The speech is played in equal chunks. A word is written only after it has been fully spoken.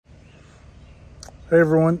Hey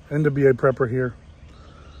everyone, NWA Prepper here.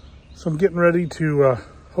 So I'm getting ready to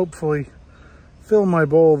hopefully fill my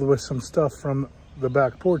bowl with some stuff from the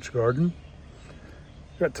back porch garden.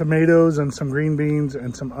 Got tomatoes and some green beans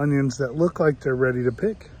and some onions that look like they're ready to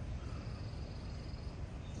pick.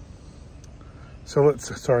 So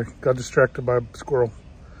sorry, got distracted by a squirrel.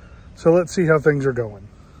 So let's see how things are going.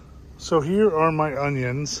 So here are my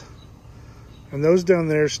onions, and those down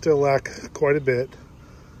there still lack quite a bit.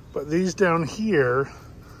 But these down here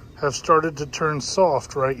have started to turn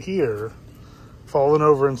soft right here, fallen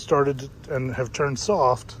over and have turned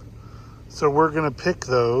soft. So we're gonna pick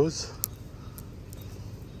those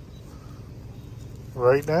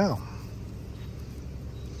right now.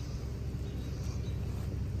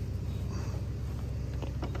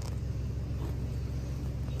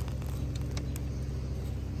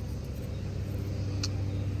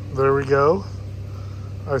 There we go.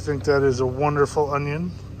 I think that is a wonderful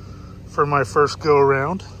onion for my first go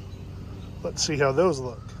around. Let's see how those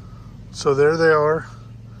look. So there they are.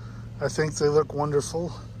 I think they look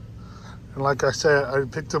wonderful. And like I said, I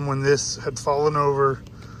picked them when this had fallen over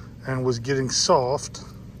and was getting soft.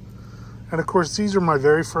 And of course, these are my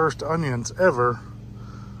very first onions ever.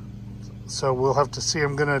 So we'll have to see.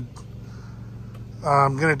 I'm gonna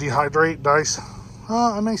dehydrate, dice.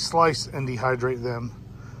 I may slice and dehydrate them.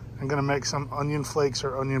 I'm gonna make some onion flakes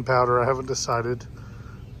or onion powder. I haven't decided.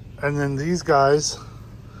 And then these guys,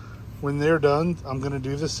 when they're done, I'm gonna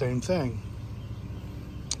do the same thing.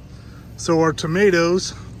 So our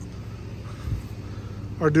tomatoes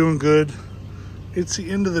are doing good. It's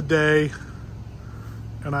the end of the day,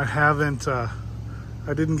 and I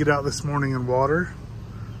didn't get out this morning and water,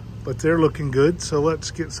 but they're looking good. So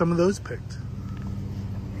let's get some of those picked.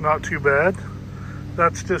 Not too bad.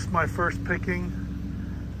 That's just my first picking.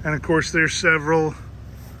 And of course, there's several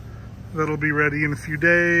that'll be ready in a few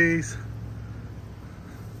days.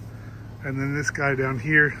 And then this guy down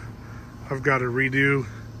here, I've got to redo.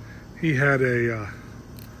 He had a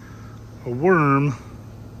worm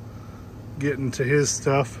getting to his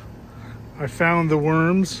stuff. I found the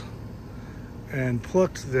worms and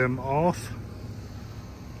plucked them off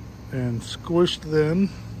and squished them.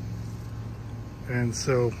 And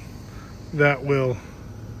so that will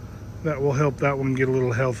help that one get a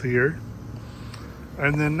little healthier.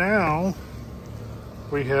 And then now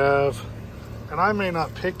we have, and I may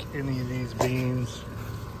not pick any of these beans,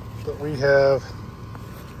 but we have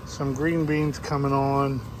some green beans coming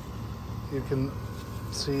on. You can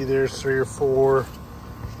see there's 3 or 4, a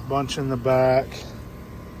bunch in the back.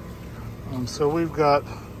 So we've got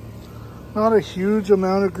not a huge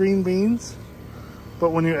amount of green beans, but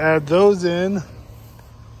when you add those in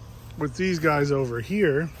with these guys over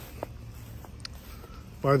here,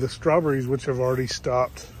 by the strawberries, which have already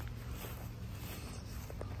stopped.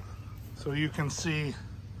 So you can see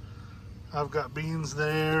I've got beans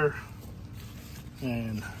there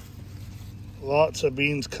and lots of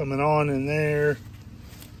beans coming on in there.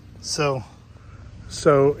 So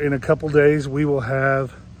in a couple days we will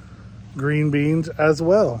have green beans as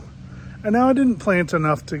well. And now I didn't plant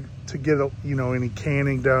enough to get any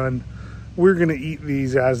canning done. We're gonna eat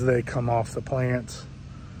these as they come off the plants.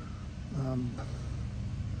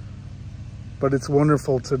 But it's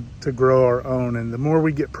wonderful to grow our own. And the more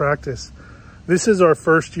we get practice, this is our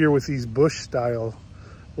first year with these bush style.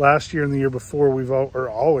 Last year and the year before, we've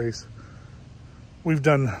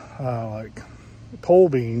done like pole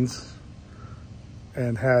beans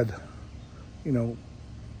and had,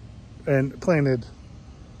 and planted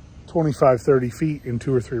 25, 30 feet in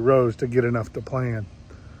 2 or 3 rows to get enough to plant.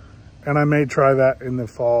 And I may try that in the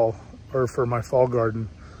fall, or for my fall garden,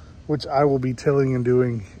 which I will be tilling and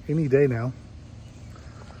doing any day now.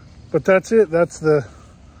 But that's it. That's the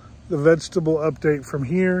vegetable update from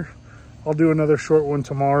here. I'll do another short one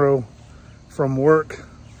tomorrow from work,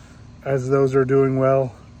 as those are doing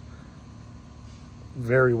well.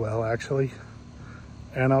 Very well, actually.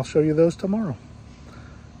 And I'll show you those tomorrow.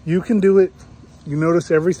 You can do it. You notice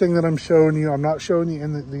everything that I'm showing you. I'm not showing you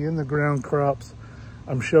in the ground crops.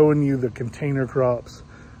 I'm showing you the container crops,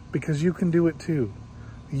 because you can do it too.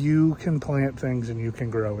 You can plant things and you can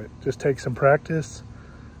grow it. Just take some practice.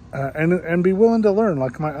 And be willing to learn.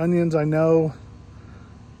 Like my onions, I know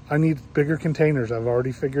I need bigger containers. I've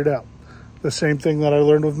already figured out. The same thing that I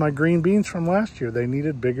learned with my green beans from last year. They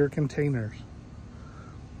needed bigger containers.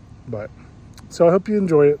 So I hope you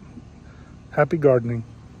enjoy it. Happy gardening.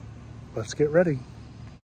 Let's get ready.